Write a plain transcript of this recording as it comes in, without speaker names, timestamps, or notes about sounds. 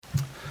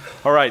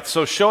All right,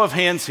 so show of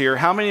hands here.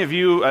 How many of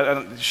you,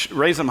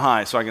 raise them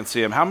high so I can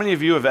see them. How many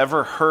of you have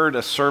ever heard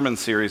a sermon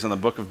series on the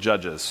book of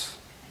Judges?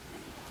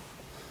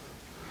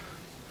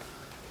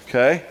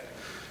 Okay,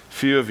 a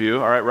few of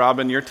you. All right,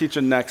 Robin, you're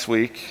teaching next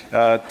week.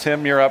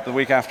 Tim, you're up the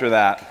week after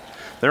that.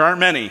 There aren't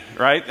many,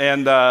 right?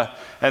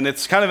 And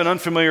it's kind of an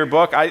unfamiliar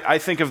book. I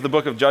think of the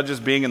book of Judges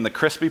being in the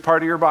crispy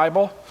part of your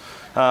Bible.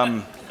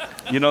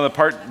 You know, the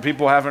part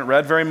people haven't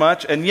read very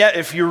much. And yet,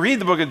 if you read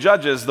the book of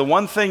Judges, the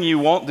one thing you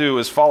won't do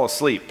is fall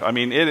asleep. I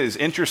mean, it is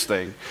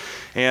interesting.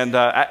 And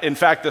in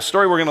fact, the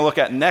story we're going to look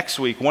at next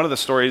week, one of the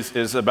stories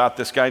is about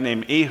this guy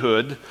named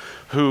Ehud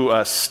who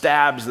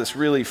stabs this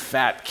really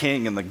fat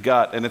king in the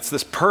gut. And it's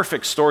this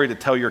perfect story to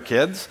tell your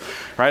kids,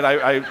 right?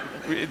 I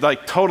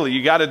like totally,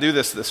 you got to do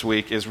this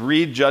week, is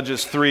read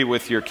Judges 3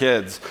 with your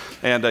kids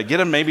and get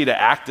them maybe to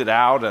act it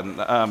out. And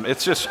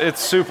it's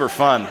super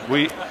fun.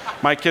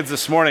 My kids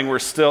this morning were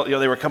still,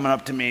 they were coming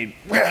up to me,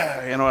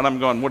 and I'm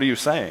going, what are you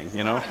saying,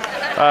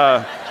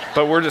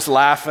 But we're just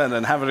laughing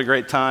and having a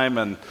great time.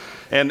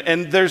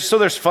 And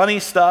there's funny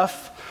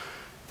stuff.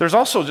 There's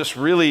also just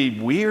really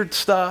weird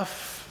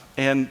stuff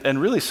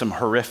and really some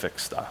horrific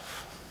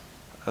stuff.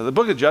 The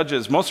book of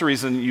Judges, most of the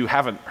reason you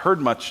haven't heard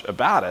much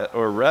about it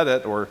or read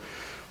it or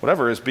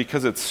whatever is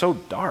because it's so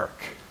dark.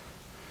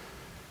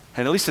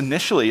 And at least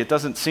initially, it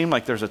doesn't seem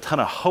like there's a ton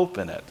of hope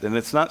in it, and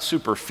it's not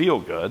super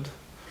feel-good.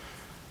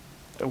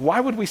 Why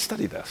would we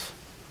study this?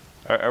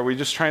 Are we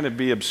just trying to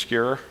be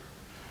obscure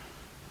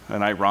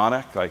and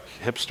ironic, like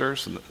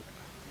hipsters?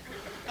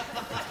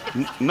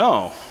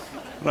 No,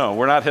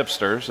 we're not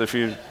hipsters. If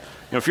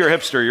you're a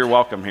hipster, you're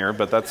welcome here,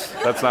 but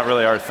that's not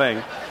really our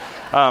thing.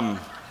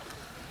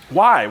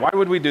 Why? Why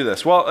would we do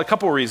this? Well, a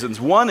couple reasons.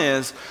 One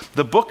is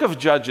the book of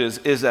Judges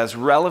is as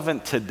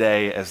relevant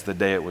today as the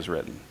day it was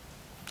written.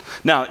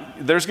 Now,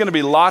 there's going to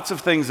be lots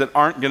of things that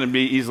aren't going to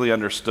be easily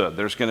understood.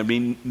 There's going to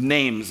be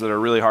names that are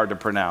really hard to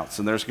pronounce,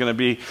 and there's going to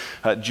be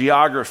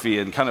geography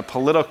and kind of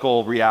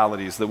political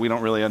realities that we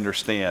don't really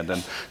understand,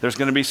 and there's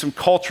going to be some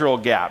cultural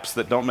gaps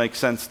that don't make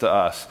sense to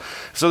us.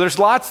 So there's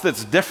lots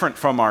that's different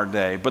from our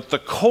day, but the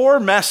core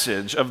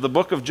message of the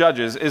book of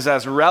Judges is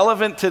as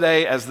relevant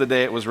today as the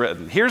day it was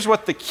written. Here's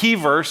what the key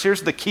verse,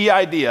 here's the key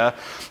idea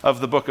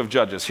of the book of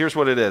Judges. Here's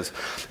what it is.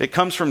 It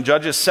comes from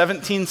Judges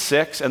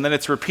 17:6, and then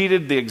it's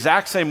repeated the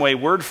exact same way,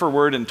 word for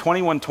word, in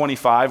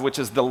 21:25, which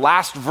is the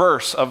last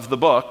verse of the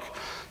book.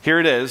 Here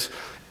it is.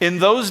 In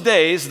those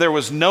days, there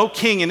was no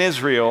king in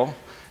Israel.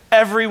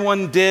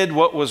 Everyone did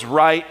what was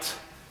right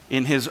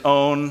in his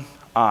own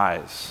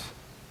eyes.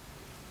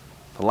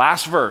 The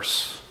last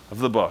verse of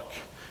the book.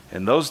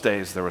 In those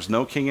days, there was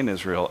no king in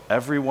Israel.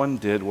 Everyone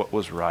did what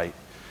was right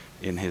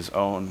in his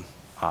own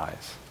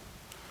eyes.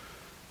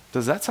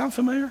 Does that sound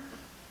familiar?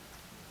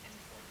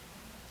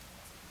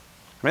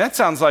 I mean, that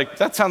sounds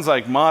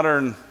like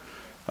modern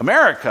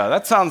America.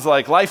 That sounds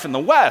like life in the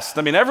West.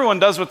 I mean, everyone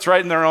does what's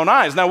right in their own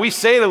eyes. Now, we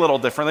say it a little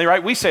differently,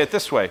 right? We say it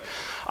this way.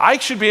 I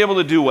should be able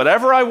to do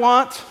whatever I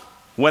want,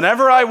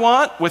 whenever I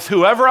want, with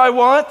whoever I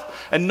want,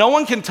 and no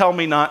one can tell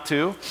me not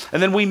to.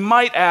 And then we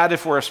might add,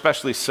 if we're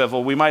especially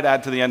civil, we might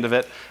add to the end of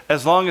it,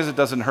 as long as it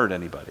doesn't hurt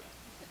anybody.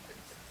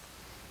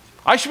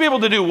 I should be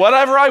able to do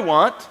whatever I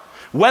want,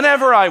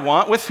 whenever I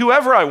want, with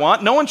whoever I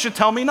want. No one should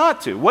tell me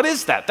not to. What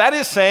is that? That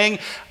is saying,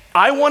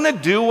 I want to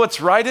do what's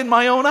right in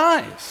my own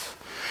eyes.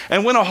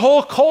 And when a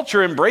whole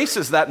culture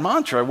embraces that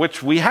mantra,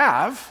 which we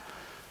have,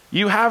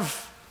 you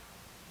have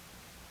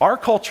our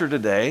culture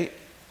today,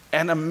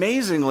 and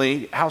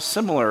amazingly how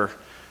similar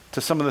to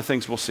some of the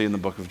things we'll see in the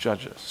book of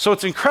Judges. So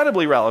it's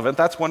incredibly relevant.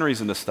 That's one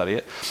reason to study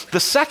it. The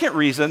second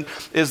reason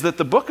is that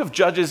the book of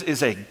Judges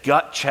is a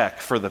gut check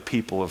for the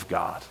people of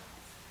God.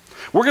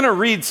 We're going to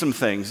read some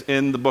things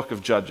in the book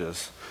of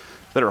Judges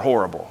that are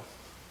horrible.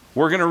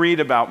 We're going to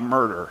read about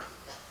murder.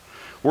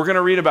 We're going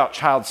to read about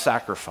child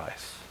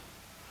sacrifice.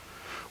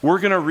 We're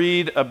going to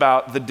read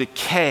about the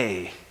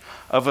decay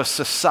of a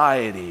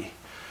society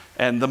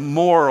and the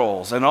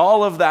morals and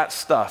all of that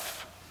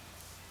stuff.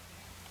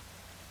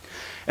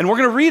 And we're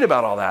going to read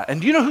about all that.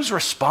 And do you know who's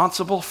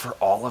responsible for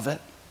all of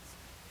it?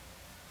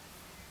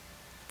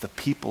 The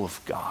people of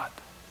God.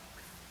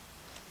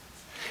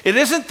 It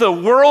isn't the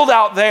world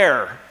out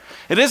there.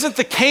 It isn't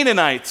the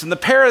Canaanites and the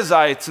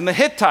Perizzites and the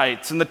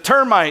Hittites and the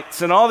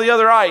termites and all the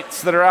other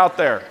ites that are out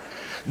there.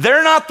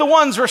 They're not the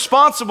ones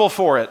responsible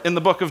for it in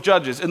the book of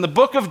Judges. In the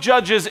book of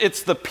Judges,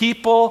 it's the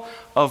people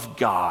of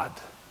God.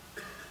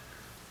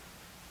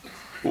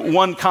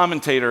 One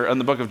commentator on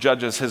the book of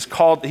Judges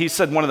he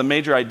said one of the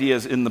major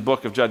ideas in the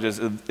book of Judges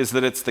is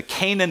that it's the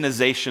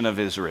Canaanization of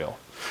Israel.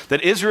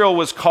 That Israel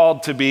was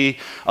called to be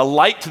a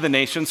light to the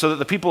nation so that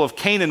the people of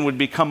Canaan would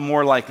become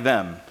more like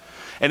them.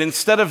 And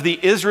instead of the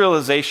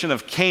Israelization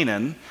of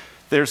Canaan,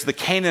 there's the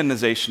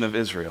Canaanization of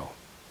Israel.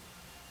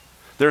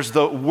 There's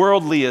the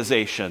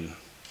worldlyization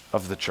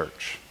of the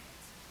church.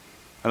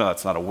 I know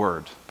that's not a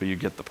word, but you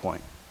get the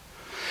point.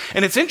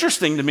 And it's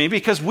interesting to me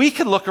because we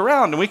could look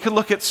around and we could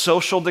look at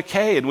social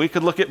decay and we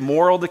could look at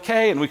moral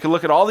decay and we could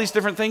look at all these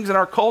different things in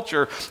our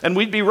culture and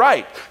we'd be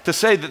right to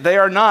say that they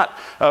are not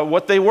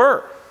what they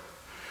were.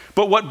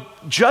 But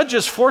what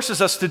Judges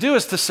forces us to do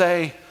is to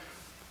say,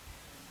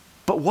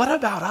 but what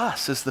about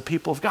us as the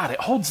people of God?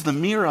 It holds the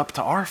mirror up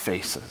to our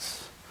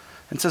faces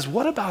and says,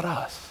 what about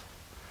us?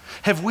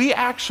 Have we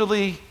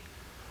actually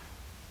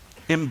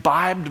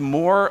imbibed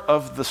more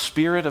of the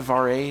spirit of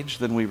our age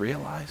than we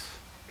realize?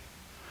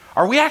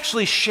 Are we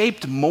actually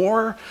shaped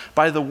more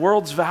by the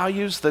world's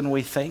values than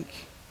we think?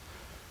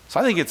 So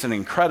I think it's an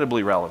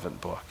incredibly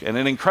relevant book and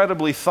an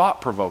incredibly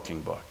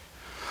thought-provoking book.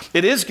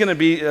 It is going to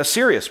be a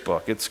serious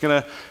book. It's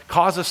going to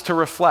cause us to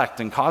reflect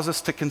and cause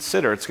us to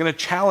consider. It's going to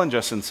challenge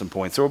us in some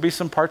points. There will be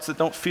some parts that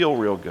don't feel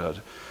real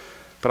good.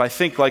 But I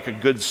think like a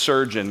good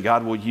surgeon,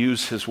 God will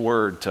use his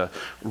word to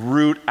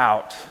root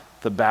out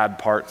the bad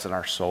parts in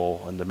our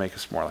soul and to make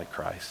us more like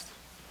Christ.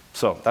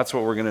 So that's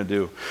what we're going to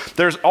do.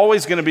 There's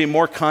always going to be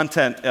more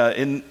content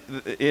in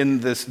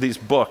these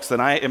books than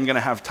I am going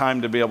to have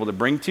time to be able to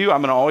bring to you.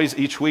 I'm going to always,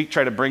 each week,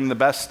 try to bring the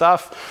best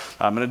stuff.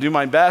 I'm going to do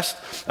my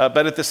best.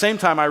 But at the same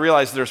time, I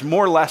realize there's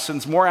more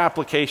lessons, more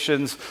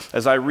applications.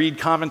 As I read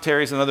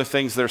commentaries and other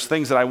things, there's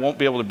things that I won't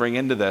be able to bring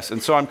into this.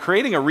 And so I'm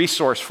creating a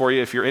resource for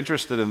you if you're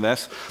interested in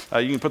this.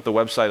 You can put the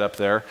website up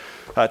there.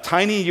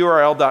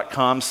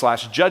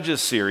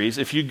 tinyurl.com/Judges series.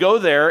 If you go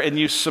there and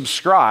you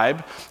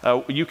subscribe,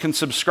 you can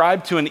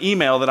subscribe to an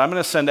email that I'm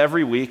going to send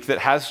every week that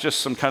has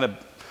just some kind of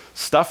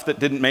stuff that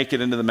didn't make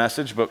it into the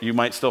message, but you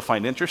might still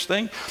find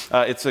interesting.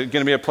 It's going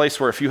to be a place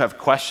where if you have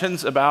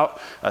questions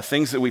about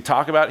things that we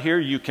talk about here,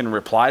 you can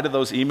reply to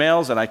those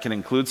emails, and I can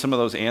include some of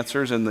those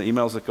answers in the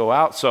emails that go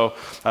out. So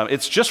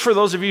it's just for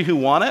those of you who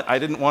want it. I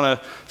didn't want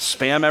to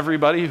spam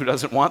everybody who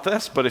doesn't want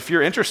this, but if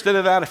you're interested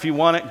in that, if you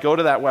want it, go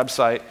to that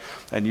website,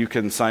 and you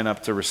can sign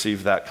up to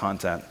receive that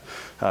content.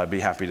 I'd be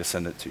happy to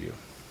send it to you.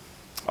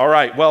 All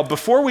right, well,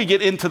 before we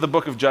get into the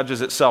book of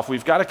Judges itself,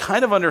 we've got to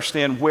kind of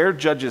understand where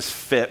Judges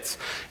fits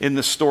in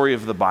the story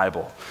of the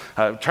Bible.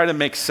 Try to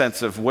make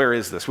sense of where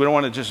is this. We don't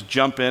want to just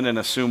jump in and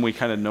assume we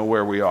kind of know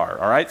where we are,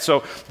 all right?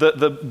 So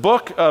the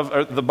book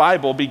of the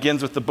Bible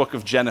begins with the book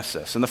of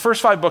Genesis. And the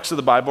first 5 books of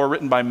the Bible are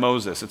written by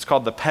Moses. It's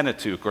called the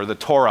Pentateuch or the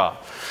Torah,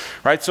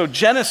 right? So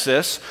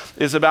Genesis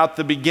is about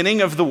the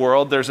beginning of the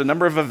world. There's a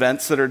number of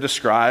events that are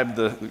described,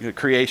 the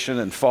creation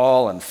and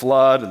fall and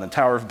flood and the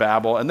Tower of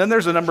Babel. And then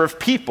there's a number of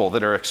people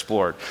that are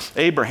explored.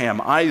 Abraham,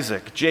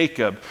 Isaac,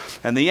 Jacob,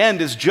 and the end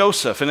is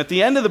Joseph. And at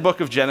the end of the book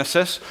of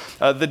Genesis,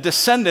 the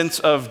descendants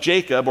of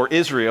Jacob or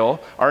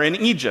Israel are in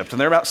Egypt, and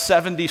they're about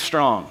 70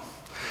 strong.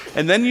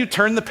 And then you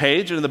turn the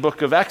page into the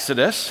book of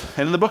Exodus,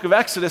 and in the book of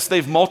Exodus,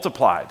 they've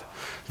multiplied.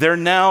 They're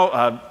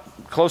now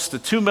close to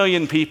 2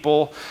 million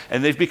people,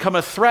 and they've become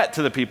a threat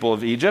to the people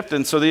of Egypt,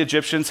 and so the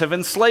Egyptians have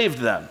enslaved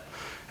them.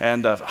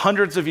 And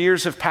hundreds of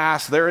years have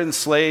passed. They're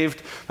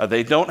enslaved.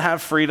 They don't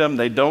have freedom.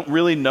 They don't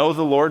really know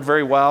the Lord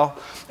very well.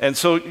 And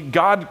so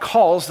God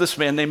calls this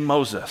man named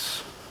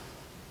Moses.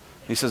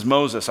 He says,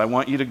 Moses, I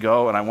want you to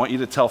go, and I want you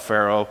to tell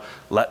Pharaoh,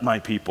 let my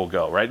people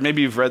go, right?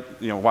 Maybe you've read,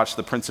 watched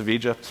The Prince of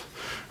Egypt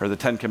or the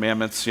 10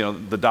 Commandments, the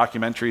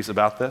documentaries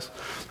about this.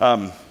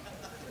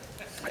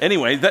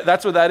 Anyway,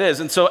 that's what that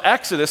is. And so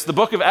Exodus, the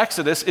book of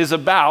Exodus, is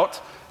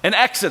about an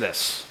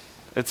exodus.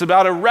 It's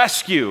about a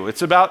rescue.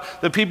 It's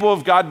about the people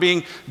of God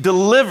being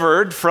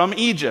delivered from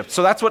Egypt.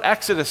 So that's what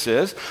Exodus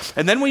is.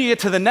 And then when you get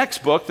to the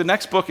next book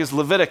is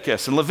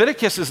Leviticus. And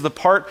Leviticus is the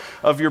part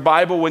of your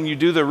Bible when you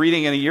do the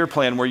reading in a year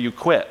plan where you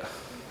quit.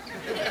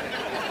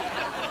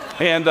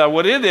 And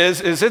what it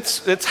is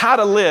it's how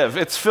to live.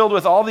 It's filled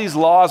with all these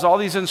laws, all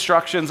these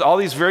instructions, all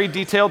these very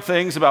detailed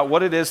things about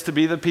what it is to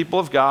be the people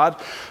of God.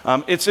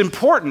 It's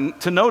important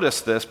to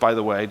notice this, by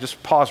the way.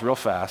 Just pause real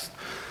fast.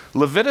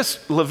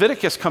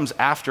 Leviticus comes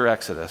after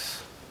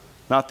Exodus,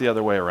 not the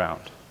other way around.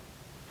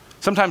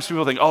 Sometimes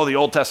people think, the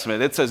Old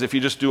Testament, it says if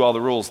you just do all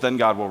the rules, then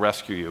God will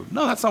rescue you.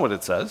 No, that's not what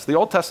it says. The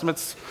Old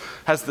Testament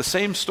has the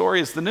same story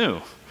as the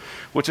New,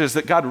 which is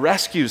that God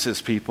rescues his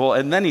people,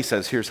 and then he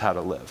says, here's how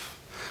to live.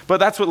 But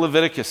that's what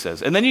Leviticus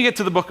says. And then you get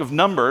to the book of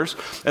Numbers,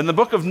 and the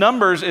book of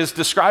Numbers is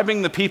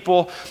describing the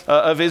people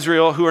of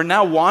Israel who are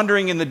now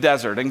wandering in the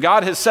desert. And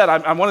God has said,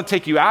 I want to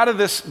take you out of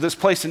this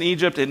place in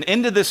Egypt and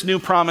into this new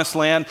promised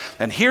land,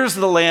 and here's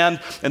the land.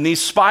 And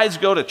these spies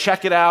go to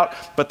check it out,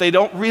 but they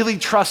don't really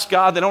trust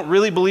God. They don't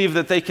really believe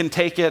that they can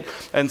take it.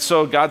 And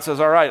so God says,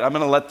 all right, I'm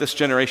going to let this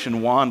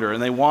generation wander.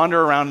 And they wander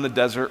around in the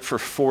desert for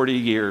 40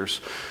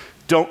 years.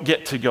 Don't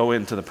get to go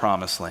into the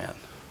promised land.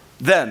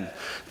 Then,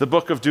 the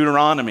book of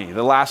Deuteronomy,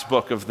 the last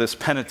book of this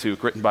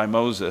Pentateuch written by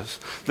Moses.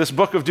 This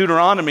book of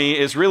Deuteronomy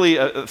is really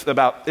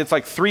it's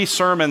like 3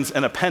 sermons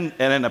and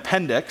an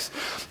appendix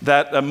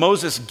that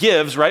Moses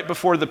gives right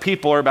before the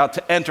people are about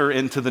to enter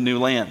into the new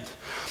land.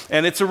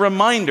 And it's a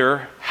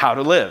reminder how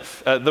to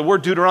live. The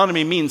word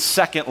Deuteronomy means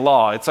second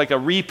law. It's like a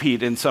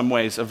repeat in some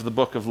ways of the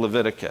book of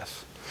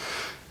Leviticus.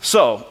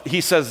 So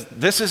he says,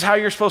 this is how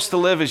you're supposed to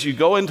live as you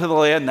go into the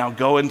land. Now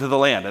go into the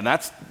land. And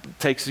that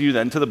takes you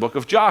then to the book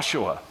of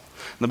Joshua.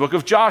 The book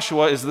of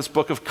Joshua is this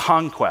book of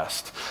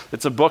conquest.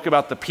 It's a book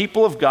about the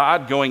people of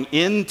God going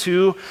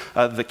into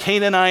the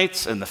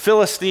Canaanites and the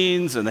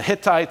Philistines and the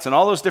Hittites and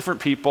all those different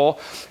people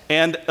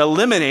and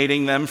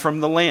eliminating them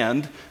from the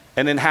land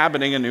and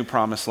inhabiting a new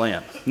promised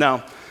land.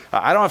 Now,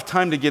 I don't have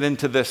time to get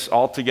into this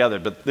all together,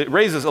 but it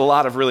raises a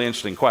lot of really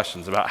interesting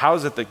questions about how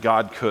is it that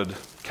God could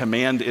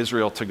command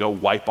Israel to go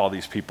wipe all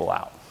these people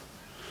out?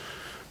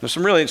 There's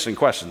some really interesting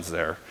questions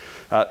there.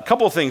 A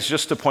couple of things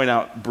just to point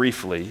out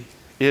briefly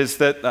is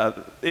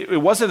that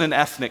it wasn't an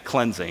ethnic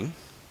cleansing,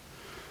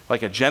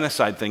 like a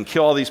genocide thing,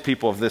 kill all these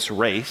people of this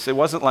race. It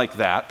wasn't like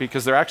that,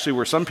 because there actually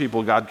were some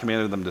people God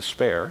commanded them to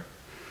spare.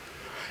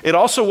 It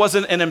also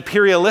wasn't an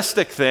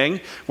imperialistic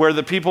thing where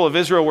the people of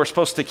Israel were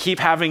supposed to keep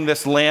having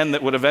this land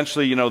that would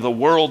eventually, the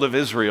world of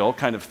Israel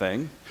kind of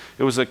thing.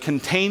 It was a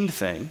contained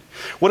thing.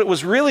 What it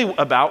was really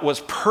about was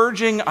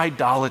purging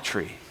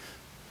idolatry.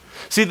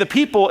 See, the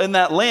people in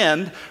that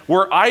land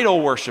were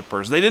idol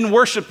worshipers. They didn't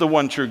worship the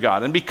one true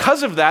God. And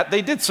because of that,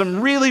 they did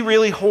some really,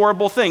 really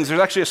horrible things.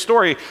 There's actually a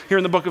story here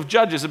in the book of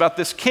Judges about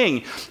this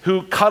king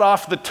who cut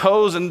off the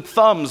toes and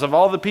thumbs of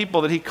all the people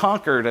that he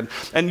conquered.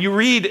 And you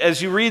read,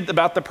 as you read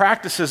about the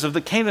practices of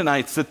the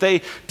Canaanites, that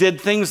they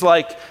did things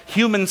like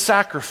human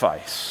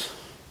sacrifice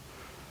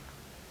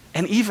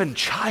and even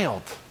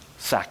child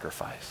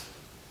sacrifice.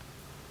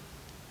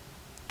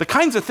 The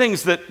kinds of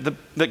things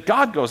that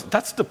God goes,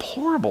 that's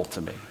deplorable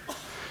to me.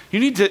 You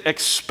need to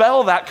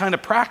expel that kind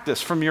of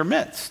practice from your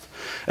midst.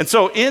 And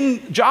so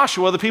in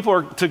Joshua, the people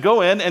are to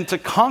go in and to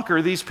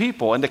conquer these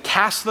people and to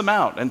cast them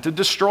out and to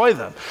destroy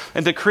them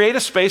and to create a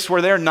space where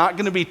they're not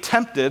going to be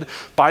tempted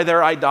by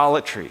their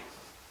idolatry.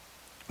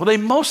 Well, they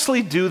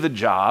mostly do the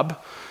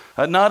job,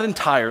 not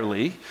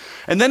entirely.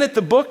 And then at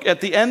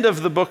the end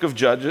of the book of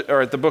Judges,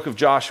 or at the book of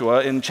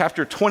Joshua, in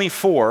chapter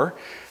 24,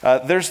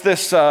 there's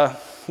this,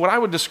 what I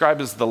would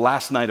describe as the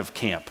last night of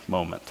camp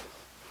moment.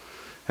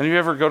 Have you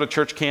ever go to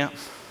church camp?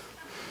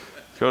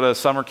 Go to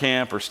summer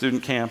camp or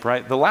student camp,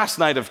 right? The last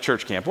night of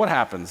church camp, what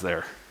happens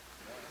there?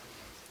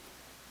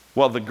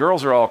 Well, the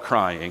girls are all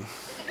crying.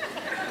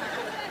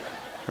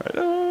 Right?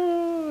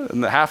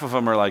 And half of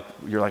them are like,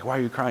 you're like, why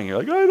are you crying? You're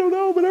like, I don't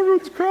know, but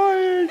everyone's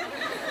crying.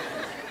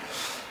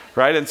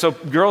 Right? And so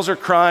girls are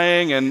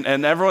crying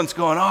and everyone's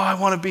going, oh, I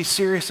want to be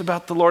serious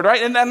about the Lord,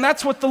 right? And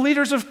that's what the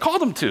leaders have called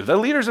them to. The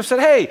leaders have said,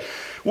 hey,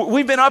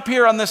 we've been up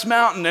here on this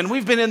mountain and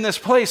we've been in this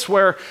place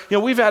where,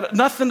 we've had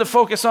nothing to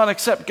focus on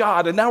except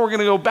God. And now we're going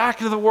to go back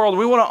into the world.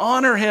 We want to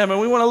honor him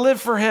and we want to live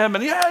for him.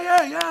 And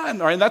yeah. And,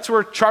 right, and that's what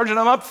we're charging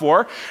them up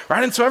for,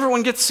 right? And so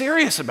everyone gets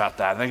serious about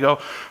that. And they go,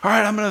 all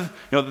right, I'm going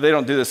to, they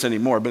don't do this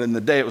anymore, but in the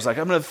day it was like,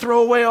 I'm going to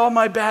throw away all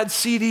my bad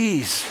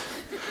CDs.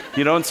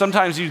 And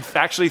sometimes you'd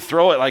actually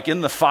throw it like in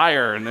the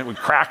fire and it would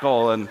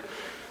crackle and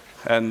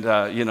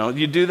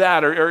you do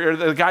that. Or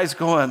the guy's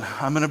going,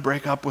 I'm going to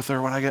break up with her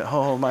when I get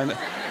home.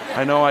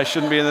 I know I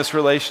shouldn't be in this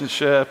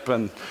relationship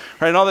and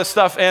all this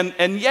stuff.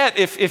 And yet,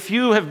 if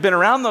you have been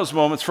around those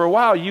moments for a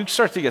while, you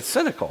start to get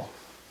cynical.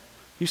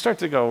 You start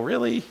to go,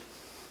 really?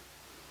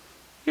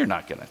 You're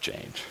not going to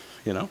change.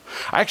 I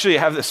actually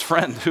have this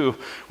friend who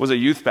was a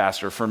youth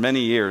pastor for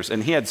many years,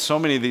 and he had so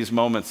many of these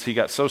moments, he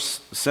got so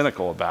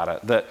cynical about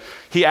it, that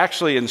he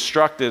actually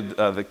instructed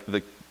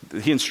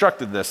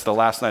this the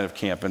last night of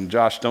camp. And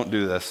Josh, don't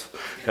do this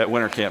at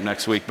winter camp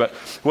next week. But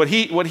what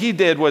he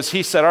did was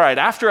he said, all right,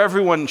 after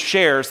everyone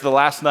shares the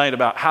last night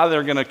about how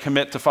they're going to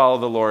commit to follow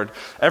the Lord,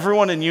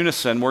 everyone in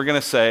unison, we're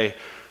going to say,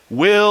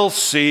 we'll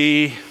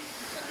see.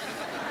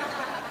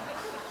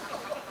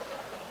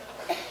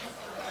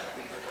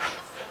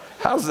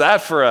 How's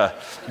that for a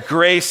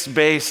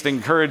grace-based,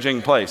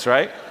 encouraging place,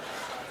 right?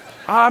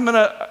 I'm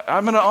gonna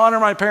honor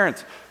my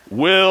parents.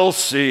 We'll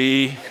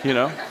see,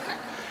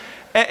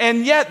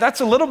 And yet, that's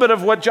a little bit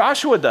of what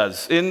Joshua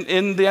does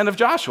in the end of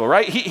Joshua,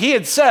 right? He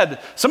had said,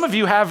 some of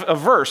you have a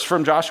verse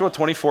from Joshua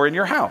 24 in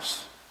your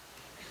house.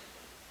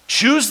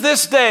 Choose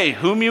this day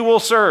whom you will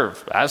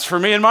serve. As for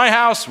me and my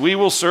house, we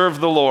will serve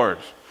the Lord.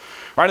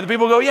 Right? And the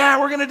people go, yeah,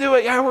 we're gonna do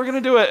it. Yeah, we're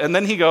gonna do it. And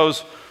then he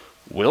goes,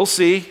 we'll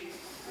see.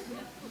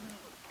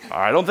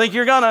 I don't think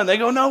you're gonna. And they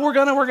go, no, we're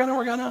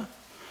gonna.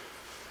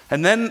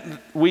 And then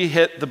we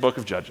hit the book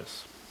of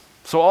Judges.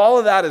 So all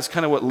of that is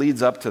kind of what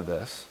leads up to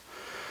this.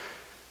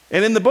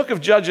 And in the book of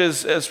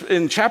Judges,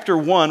 in chapter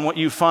 1, what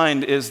you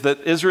find is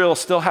that Israel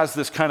still has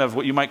this kind of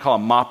what you might call a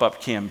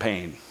mop-up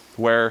campaign,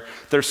 where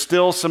there's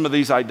still some of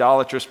these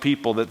idolatrous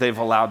people that they've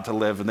allowed to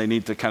live, and they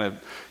need to kind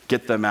of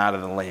get them out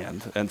of the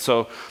land. And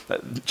so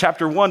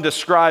chapter 1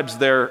 describes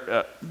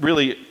their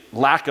really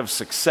lack of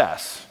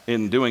success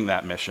in doing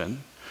that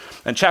mission.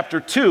 And chapter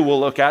 2 we'll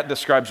look at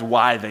describes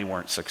why they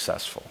weren't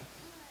successful.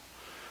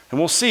 And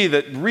we'll see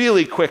that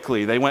really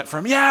quickly they went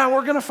from, yeah,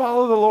 we're going to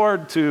follow the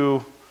Lord,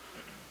 to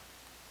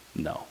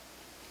no.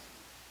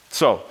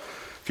 So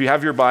if you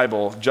have your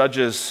Bible,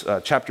 Judges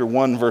chapter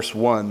 1, verse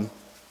 1,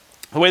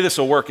 the way this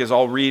will work is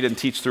I'll read and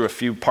teach through a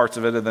few parts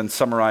of it and then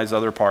summarize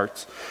other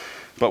parts.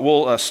 But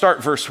we'll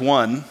start verse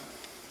 1. It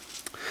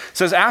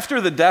says,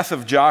 after the death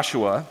of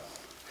Joshua,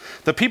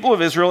 the people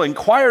of Israel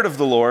inquired of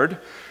the Lord,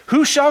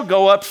 who shall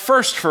go up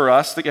first for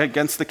us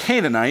against the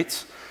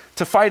Canaanites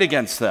to fight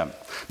against them?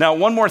 Now,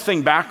 one more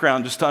thing,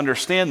 background, just to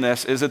understand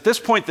this, is at this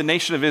point, the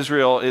nation of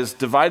Israel is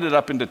divided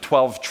up into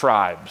 12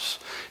 tribes.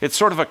 It's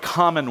sort of a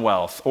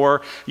commonwealth,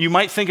 or you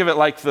might think of it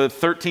like the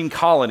 13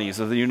 colonies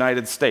of the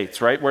United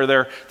States, right? Where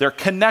they're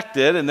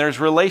connected and there's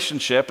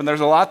relationship and there's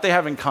a lot they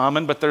have in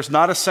common, but there's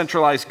not a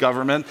centralized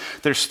government.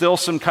 There's still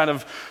some kind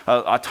of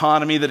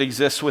autonomy that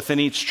exists within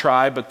each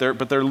tribe, but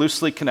they're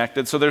loosely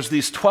connected. So there's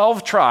these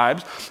 12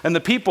 tribes, and the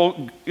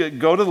people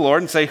go to the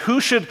Lord and say, who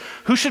should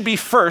be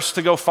first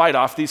to go fight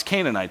off these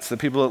Canaanites, the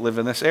people that live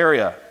in this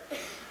area?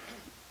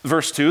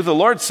 Verse 2, the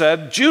Lord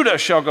said, Judah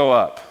shall go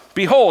up.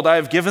 Behold, I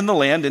have given the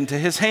land into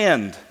his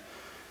hand.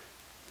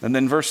 And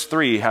then verse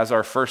 3 has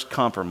our first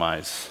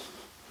compromise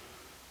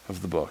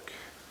of the book.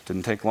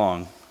 Didn't take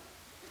long.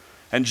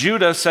 And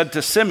Judah said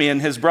to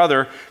Simeon, his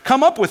brother,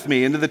 come up with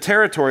me into the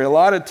territory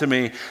allotted to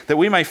me, that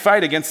we may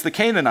fight against the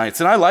Canaanites.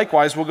 And I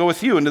likewise will go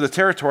with you into the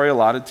territory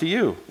allotted to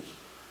you.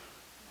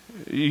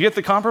 You get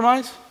the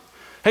compromise?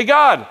 Hey,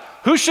 God,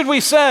 who should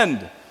we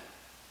send?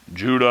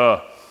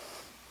 Judah.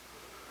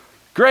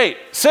 Great.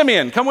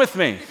 Simeon, come with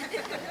me.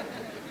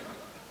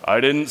 I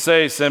didn't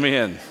say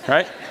Simeon,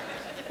 right?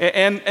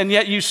 And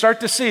yet you start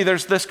to see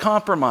there's this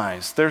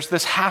compromise. There's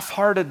this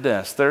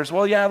half-heartedness. There's,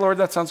 well, yeah, Lord,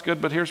 that sounds good,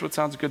 but here's what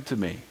sounds good to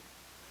me.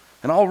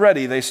 And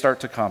already they start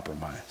to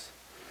compromise.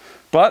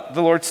 But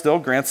the Lord still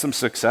grants them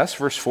success.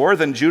 Verse 4,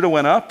 then Judah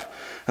went up,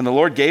 and the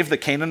Lord gave the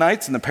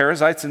Canaanites and the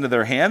Perizzites into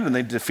their hand, and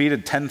they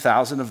defeated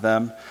 10,000 of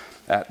them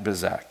at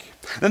Bezek.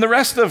 Then the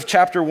rest of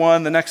chapter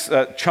 1, the next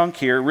chunk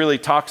here, really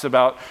talks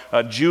about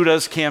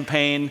Judah's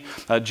campaign.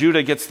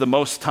 Judah gets the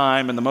most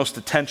time and the most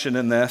attention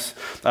in this.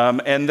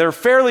 And they're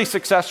fairly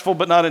successful,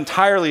 but not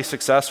entirely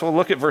successful.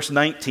 Look at verse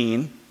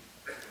 19.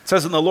 It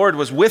says, and the Lord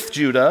was with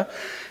Judah,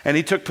 and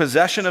he took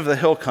possession of the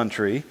hill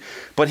country,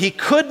 but he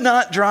could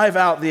not drive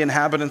out the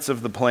inhabitants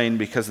of the plain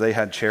because they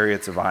had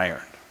chariots of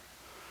iron.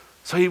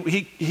 So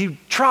he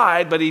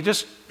tried, but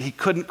he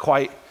couldn't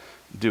quite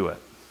do it.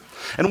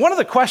 And one of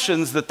the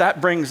questions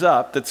that brings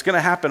up, that's going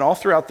to happen all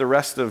throughout the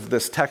rest of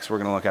this text we're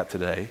going to look at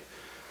today,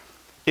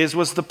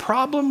 was the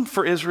problem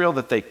for Israel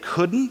that they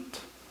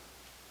couldn't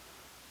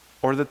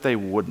or that they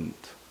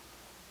wouldn't?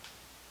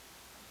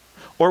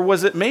 Or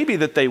was it maybe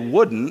that they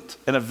wouldn't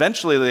and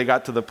eventually they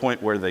got to the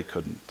point where they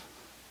couldn't?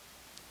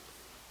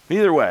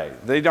 Either way,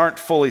 they aren't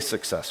fully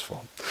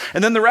successful.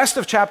 And then the rest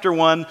of chapter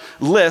 1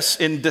 lists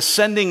in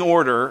descending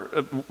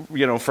order,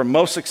 from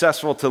most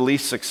successful to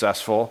least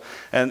successful,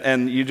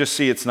 and you just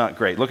see it's not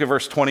great. Look at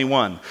verse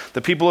 21. The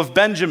people of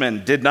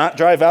Benjamin did not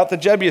drive out the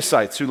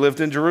Jebusites who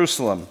lived in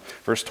Jerusalem.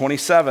 Verse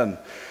 27.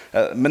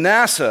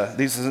 Manasseh,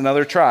 this is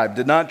another tribe,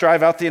 did not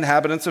drive out the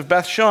inhabitants of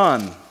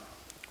Bethshan.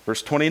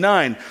 Verse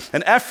 29.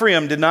 And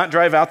Ephraim did not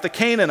drive out the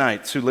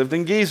Canaanites who lived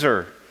in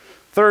Gezer.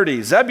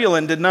 30,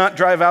 Zebulun did not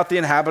drive out the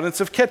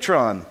inhabitants of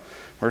Kitron.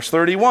 Verse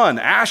 31,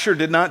 Asher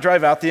did not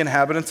drive out the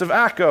inhabitants of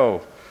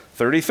Akko.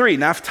 33,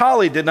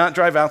 Naphtali did not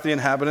drive out the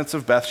inhabitants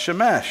of Beth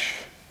Shemesh.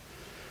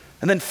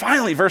 And then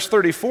finally, verse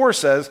 34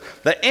 says,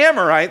 the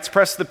Amorites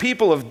pressed the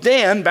people of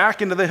Dan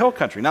back into the hill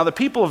country. Now the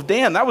people of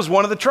Dan, that was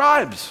one of the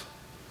tribes.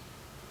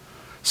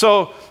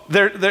 So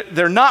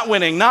they're not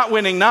winning,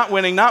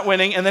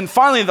 and then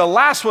finally the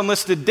last one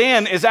listed,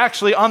 Dan, is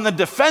actually on the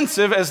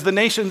defensive as the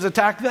nations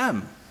attack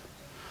them.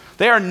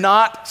 They are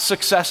not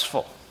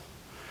successful.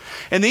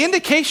 And the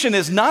indication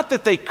is not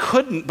that they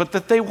couldn't, but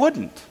that they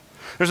wouldn't.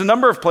 There's a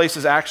number of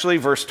places actually,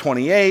 verse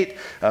 28,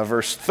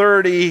 verse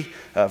 30,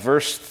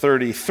 verse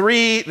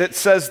 33, that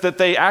says that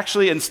they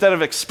actually, instead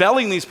of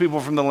expelling these people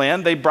from the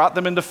land, they brought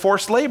them into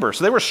forced labor.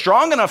 So they were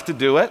strong enough to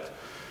do it.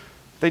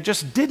 They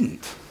just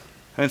didn't.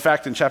 And in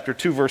fact, in chapter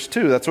 2, verse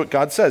 2, that's what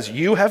God says.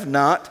 You have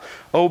not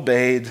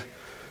obeyed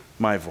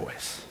my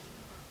voice.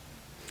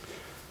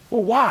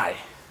 Well, why?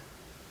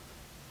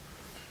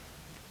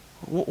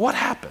 What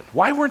happened?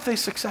 Why weren't they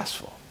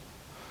successful?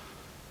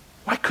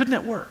 Why couldn't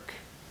it work?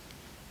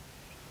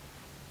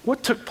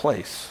 What took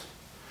place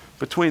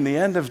between the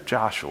end of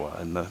Joshua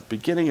and the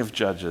beginning of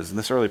Judges and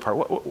this early part?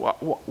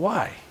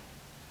 Why?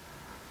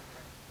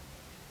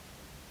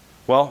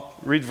 Well,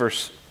 read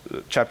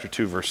chapter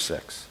 2, verse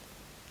 6.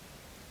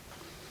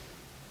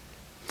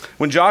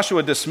 When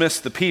Joshua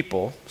dismissed the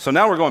people, so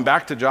now we're going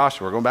back to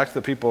Joshua, we're going back to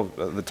the people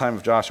at the time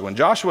of Joshua. When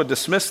Joshua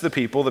dismissed the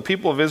people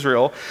of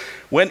Israel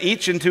went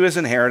each into his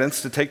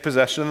inheritance to take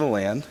possession of the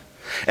land.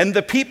 And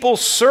the people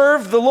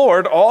served the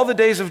Lord all the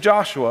days of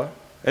Joshua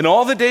and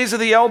all the days of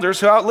the elders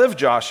who outlived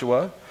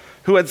Joshua,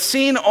 who had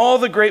seen all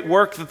the great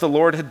work that the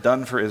Lord had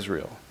done for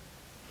Israel.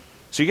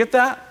 So you get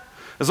that?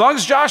 As long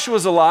as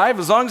Joshua's alive,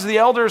 as long as the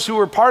elders who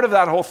were part of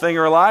that whole thing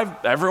are alive,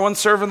 everyone's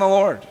serving the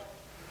Lord.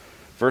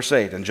 Verse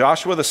 8, and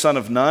Joshua the son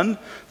of Nun,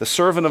 the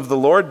servant of the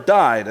Lord,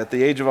 died at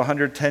the age of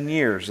 110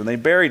 years, and they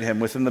buried him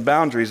within the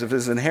boundaries of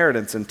his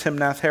inheritance in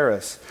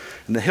Timnath-Heres,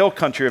 in the hill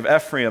country of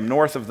Ephraim,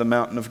 north of the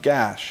mountain of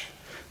Gash.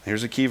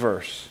 Here's a key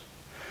verse.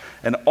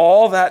 And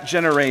all that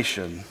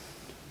generation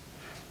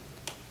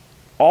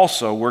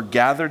also were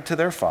gathered to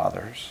their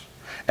fathers,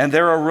 and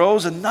there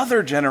arose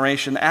another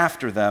generation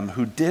after them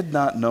who did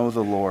not know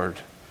the Lord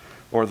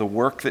or the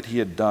work that he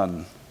had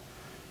done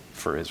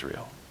for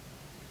Israel.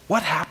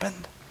 What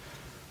happened?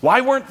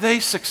 Why weren't they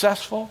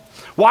successful?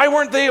 Why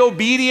weren't they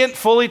obedient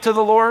fully to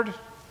the Lord?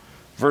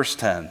 Verse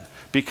 10,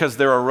 because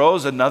there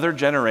arose another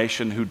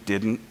generation who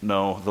didn't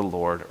know the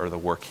Lord or the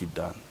work he'd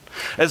done.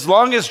 As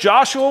long as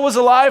Joshua was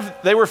alive,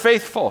 they were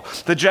faithful.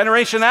 The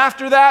generation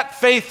after that,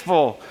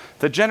 faithful.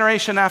 The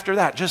generation after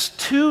that, just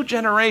 2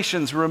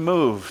 generations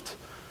removed,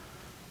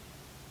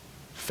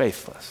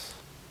 faithless.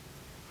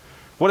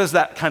 What does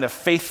that kind of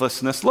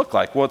faithlessness look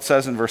like? Well, it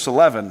says in verse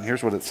 11,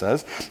 here's what it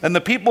says. And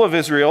the people of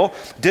Israel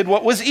did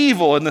what was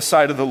evil in the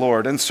sight of the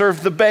Lord and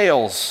served the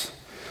Baals.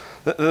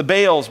 The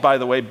Baals, by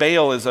the way,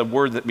 Baal is a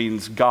word that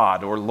means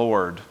God or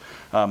Lord.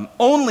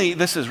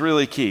 This is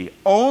really key,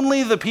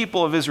 only the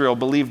people of Israel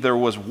believed there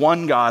was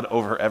one God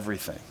over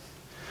everything.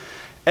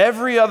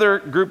 Every other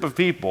group of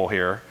people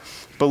here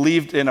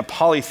believed in a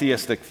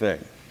polytheistic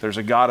thing. There's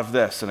a God of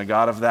this and a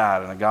God of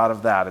that and a God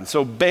of that. And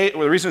so the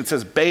reason it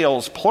says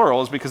Baals,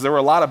 plural, is because there were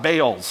a lot of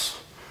Baals.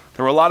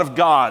 There were a lot of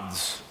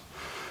gods.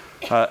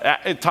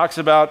 It talks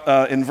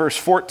about, in verse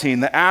 14,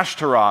 the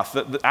Ashtaroth.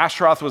 The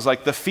Ashtaroth was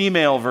like the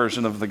female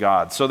version of the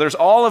god. So there's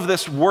all of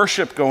this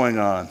worship going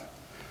on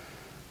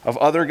of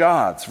other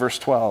gods. Verse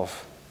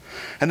 12.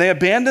 And they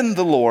abandoned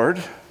the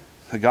Lord,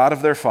 the God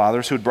of their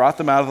fathers, who had brought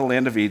them out of the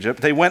land of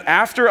Egypt. They went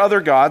after other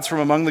gods from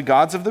among the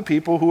gods of the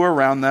people who were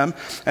around them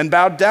and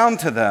bowed down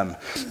to them.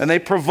 And they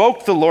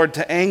provoked the Lord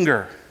to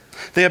anger.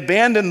 They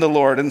abandoned the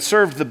Lord and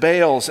served the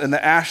Baals and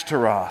the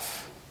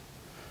Ashtaroth.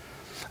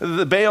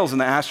 The Baals and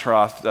the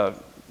Ashtaroth,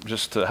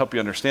 just to help you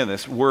understand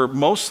this, were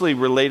mostly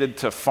related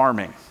to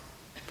farming.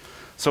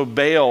 So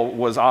Baal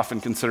was often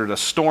considered a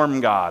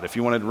storm god. If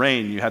you wanted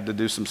rain, you had to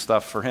do some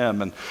stuff for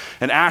him.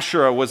 And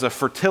Asherah was a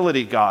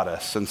fertility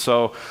goddess. And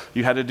so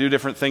you had to do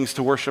different things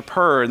to worship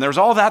her. And there's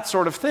all that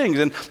sort of things.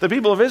 And the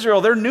people of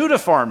Israel, they're new to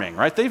farming,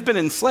 right? They've been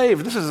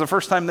enslaved. This is the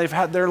first time they've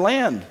had their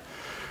land.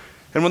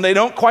 And when they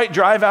don't quite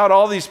drive out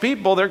all these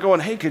people, they're going,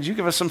 hey, could you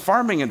give us some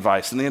farming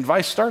advice? And the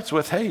advice starts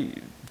with, hey,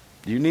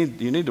 you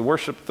need to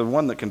worship the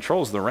one that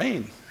controls the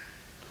rain.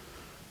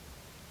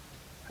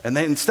 And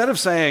they, instead of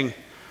saying,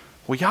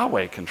 well,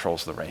 Yahweh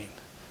controls the rain,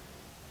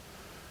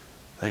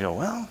 they go,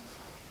 well,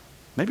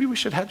 maybe we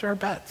should hedge our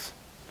bets.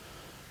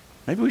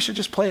 Maybe we should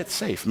just play it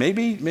safe.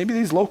 Maybe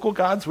these local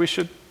gods, we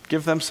should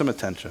give them some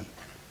attention.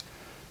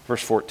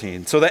 Verse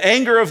 14. So the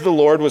anger of the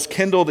Lord was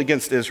kindled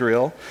against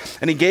Israel,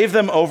 and he gave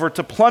them over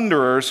to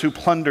plunderers who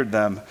plundered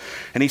them.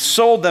 And he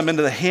sold them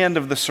into the hand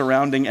of the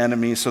surrounding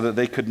enemies so that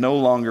they could no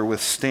longer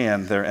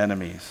withstand their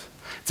enemies.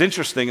 It's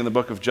interesting in the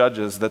book of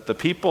Judges that the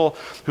people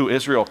who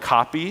Israel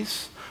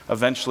copies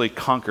eventually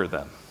conquer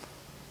them.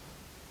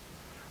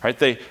 Right?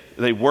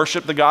 They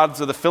worship the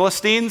gods of the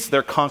Philistines,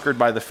 they're conquered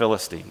by the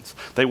Philistines.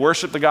 They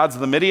worship the gods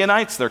of the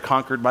Midianites, they're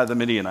conquered by the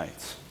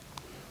Midianites.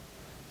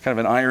 Kind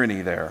of an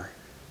irony there.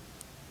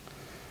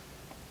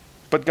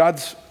 But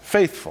God's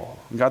faithful,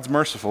 and God's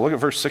merciful. Look at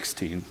verse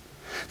 16.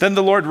 Then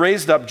the Lord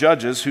raised up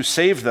judges who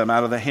saved them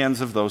out of the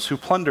hands of those who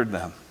plundered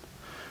them.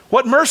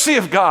 What mercy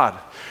of God,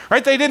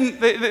 right? They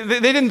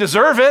didn't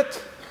deserve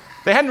it.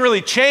 They hadn't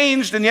really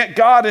changed, and yet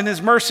God in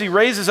his mercy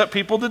raises up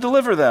people to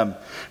deliver them.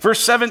 Verse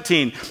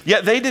 17,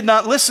 yet they did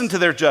not listen to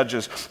their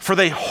judges, for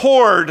they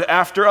whored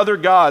after other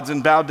gods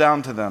and bowed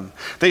down to them.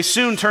 They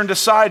soon turned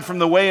aside from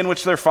the way in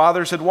which their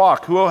fathers had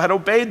walked, who had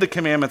obeyed the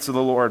commandments of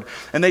the Lord,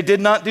 and they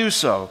did not do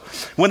so.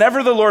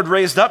 Whenever the Lord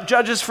raised up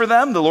judges for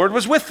them, the Lord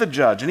was with the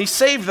judge, and he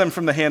saved them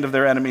from the hand of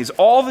their enemies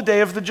all the day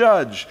of the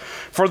judge.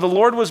 For the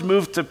Lord was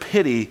moved to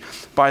pity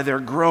by their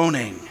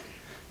groaning,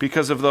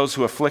 because of those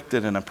who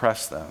afflicted and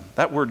oppressed them.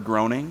 That word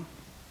groaning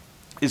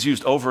is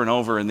used over and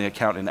over in the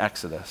account in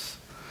Exodus.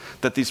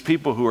 That these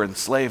people who are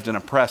enslaved and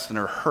oppressed and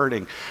are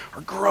hurting are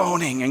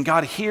groaning, and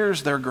God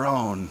hears their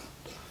groan.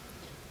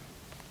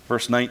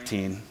 Verse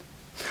 19,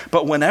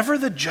 but whenever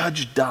the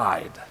judge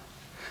died,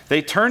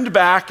 they turned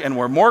back and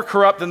were more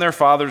corrupt than their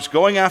fathers,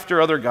 going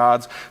after other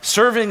gods,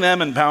 serving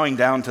them and bowing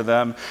down to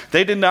them.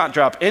 They did not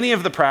drop any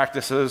of the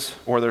practices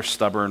or their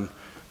stubborn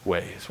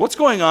ways. What's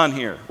going on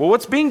here? Well,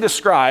 what's being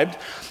described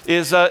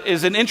is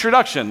an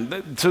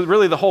introduction to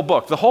really the whole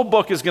book. The whole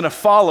book is going to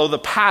follow the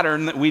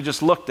pattern that we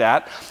just looked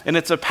at, and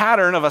it's a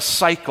pattern of a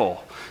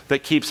cycle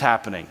that keeps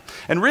happening.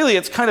 And really,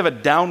 it's kind of a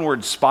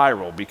downward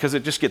spiral because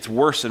it just gets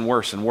worse and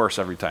worse and worse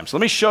every time. So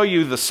let me show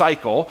you the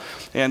cycle,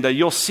 and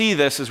you'll see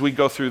this as we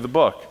go through the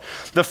book.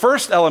 The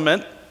first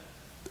element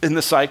in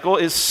the cycle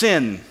is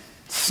sin.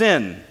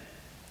 Sin.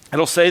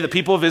 It'll say the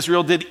people of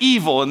Israel did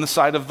evil in the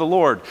sight of the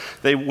Lord.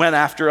 They went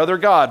after other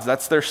gods.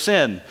 That's their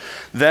sin.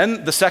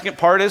 Then the second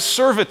part is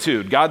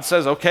servitude. God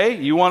says, okay,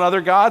 you want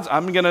other gods?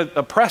 I'm going to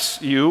oppress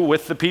you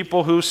with the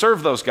people who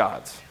serve those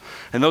gods.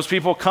 And those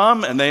people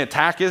come and they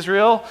attack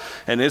Israel,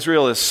 and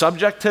Israel is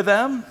subject to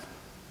them,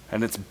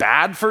 and it's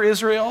bad for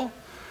Israel.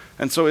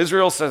 And so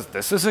Israel says,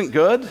 this isn't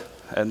good.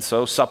 And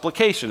so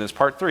supplication is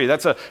part 3.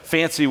 That's a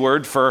fancy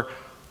word for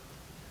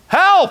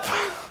help.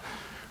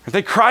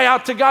 They cry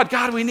out to God,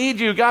 God, we need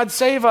you. God,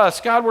 save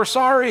us. God, we're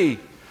sorry.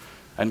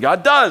 And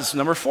God does.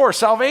 Number 4,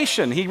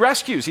 salvation. He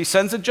rescues. He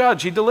sends a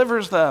judge. He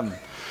delivers them.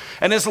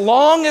 And as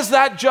long as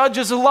that judge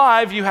is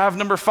alive, you have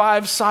number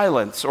 5,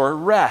 silence or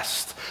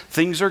rest.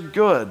 Things are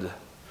good.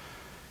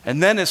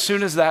 And then as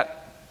soon as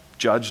that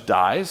judge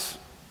dies,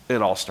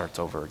 it all starts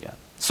over again.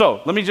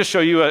 So let me just show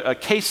you a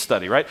case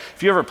study, right?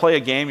 If you ever play a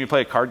game, you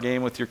play a card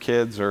game with your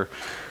kids, or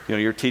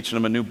you're teaching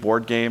them a new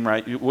board game,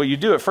 right? What you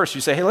do at first,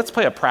 you say, hey, let's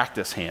play a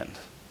practice hand.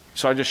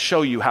 So I just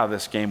show you how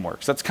this game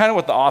works. That's kind of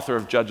what the author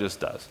of Judges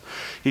does.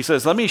 He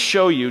says, let me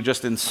show you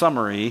just in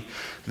summary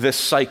this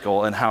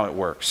cycle and how it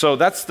works. So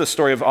that's the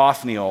story of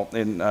Othniel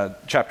in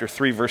chapter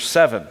 3, verse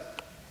 7.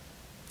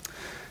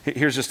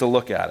 Here's just a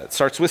look at it. It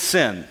starts with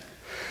sin.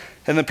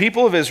 And the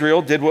people of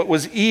Israel did what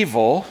was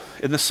evil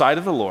in the sight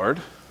of the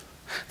Lord.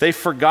 They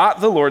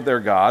forgot the Lord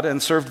their God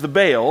and served the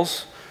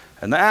Baals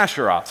and the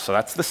Asheroth. So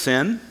that's the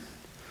sin.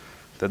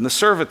 Then the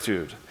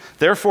servitude.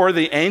 Therefore,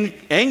 the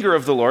anger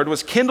of the Lord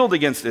was kindled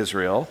against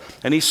Israel,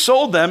 and he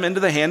sold them into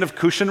the hand of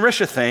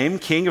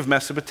Cushan-Rishathaim, king of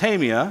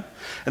Mesopotamia,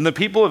 and the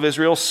people of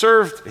Israel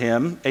served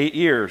him 8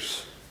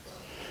 years.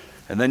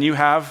 And then you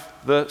have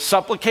the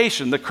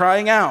supplication, the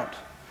crying out.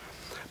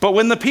 But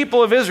when the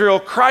people of Israel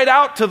cried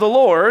out to the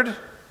Lord,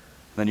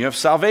 then you have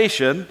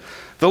salvation.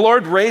 The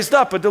Lord raised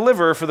up a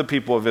deliverer for the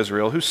people of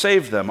Israel who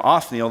saved them,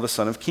 Othniel the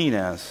son of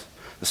Kenaz.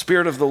 The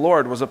Spirit of the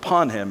Lord was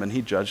upon him, and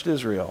he judged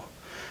Israel.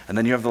 And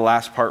then you have the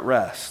last part,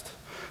 rest.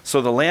 So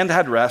the land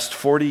had rest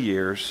 40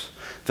 years.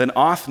 Then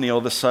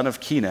Othniel the son of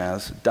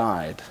Kenaz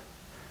died.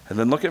 And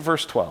then look at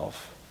verse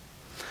 12.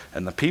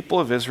 And the people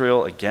of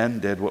Israel again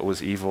did what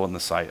was evil in the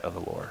sight of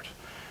the Lord.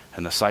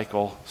 And the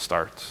cycle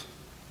starts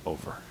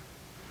over.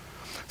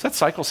 Does that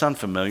cycle sound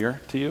familiar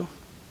to you?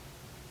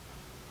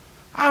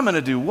 I'm going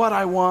to do what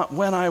I want,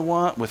 when I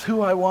want, with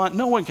who I want.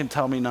 No one can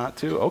tell me not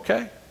to.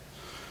 Okay.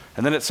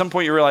 And then at some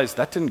point you realize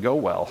that didn't go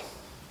well.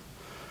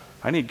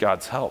 I need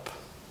God's help.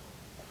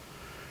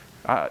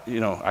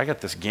 I got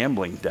this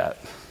gambling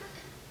debt.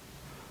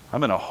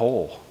 I'm in a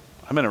hole.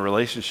 I'm in a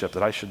relationship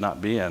that I should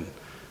not be in.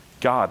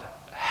 God,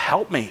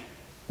 help me.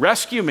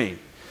 Rescue me.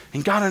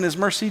 And God in his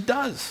mercy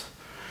does.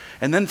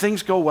 And then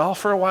things go well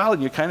for a while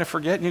and you kind of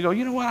forget and you go,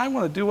 you know what? I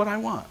want to do what I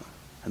want.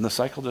 And the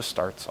cycle just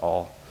starts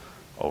all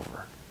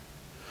over.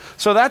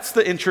 So that's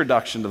the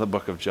introduction to the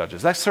book of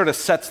Judges. That sort of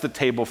sets the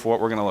table for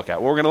what we're going to look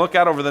at. What we're going to look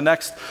at over the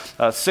next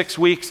 6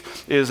 weeks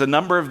is a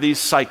number of these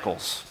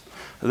cycles.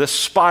 This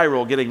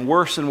spiral getting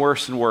worse and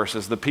worse and worse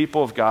as the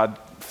people of God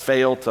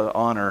fail to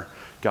honor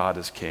God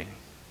as king.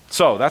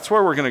 So that's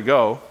where we're going to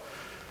go.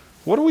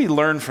 What do we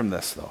learn from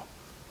this, though?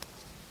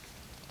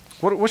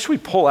 What should we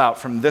pull out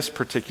from this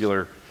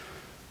particular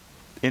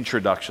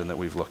introduction that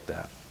we've looked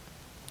at?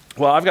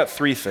 Well, I've got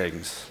 3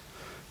 things.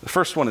 The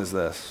first one is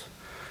this.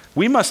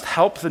 We must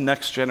help the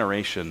next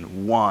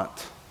generation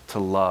want to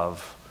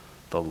love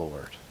the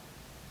Lord.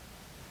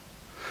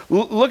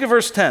 Look at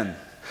verse 10.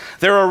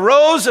 There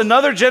arose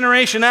another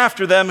generation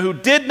after them who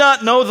did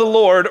not know the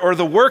Lord or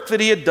the work that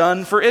he had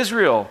done for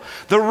Israel.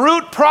 The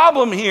root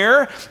problem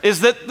here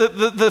is that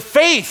the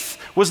faith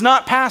was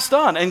not passed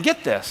on. And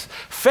get this,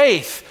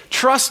 faith,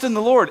 trust in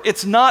the Lord,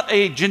 it's not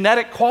a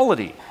genetic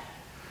quality.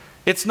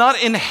 It's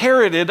not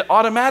inherited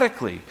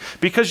automatically.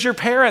 Because your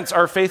parents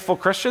are faithful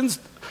Christians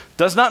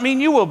does not mean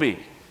you will be.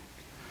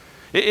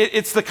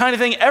 It's the kind of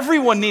thing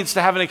everyone needs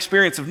to have an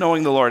experience of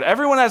knowing the Lord.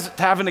 Everyone has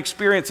to have an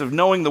experience of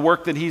knowing the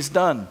work that he's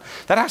done.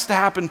 That has to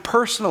happen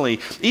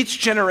personally. Each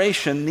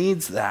generation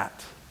needs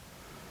that.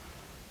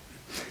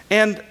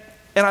 And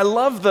I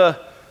love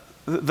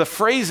the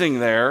phrasing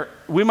there.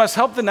 We must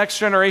help the next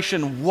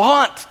generation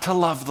want to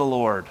love the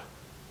Lord.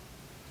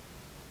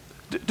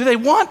 Do they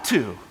want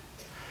to?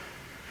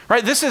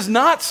 Right? This is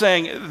not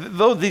saying,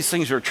 though these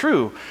things are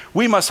true,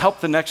 we must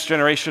help the next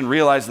generation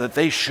realize that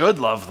they should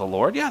love the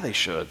Lord. Yeah, they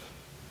should.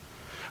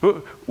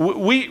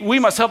 We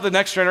must help the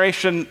next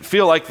generation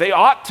feel like they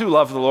ought to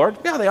love the Lord.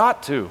 Yeah, they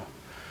ought to.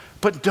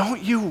 But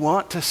don't you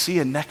want to see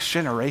a next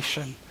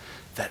generation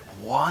that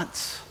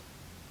wants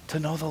to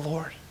know the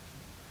Lord?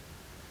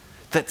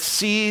 That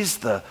sees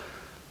the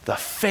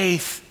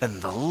faith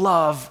and the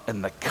love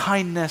and the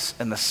kindness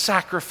and the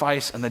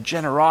sacrifice and the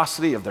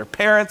generosity of their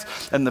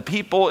parents and the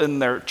people in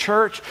their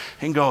church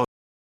and go,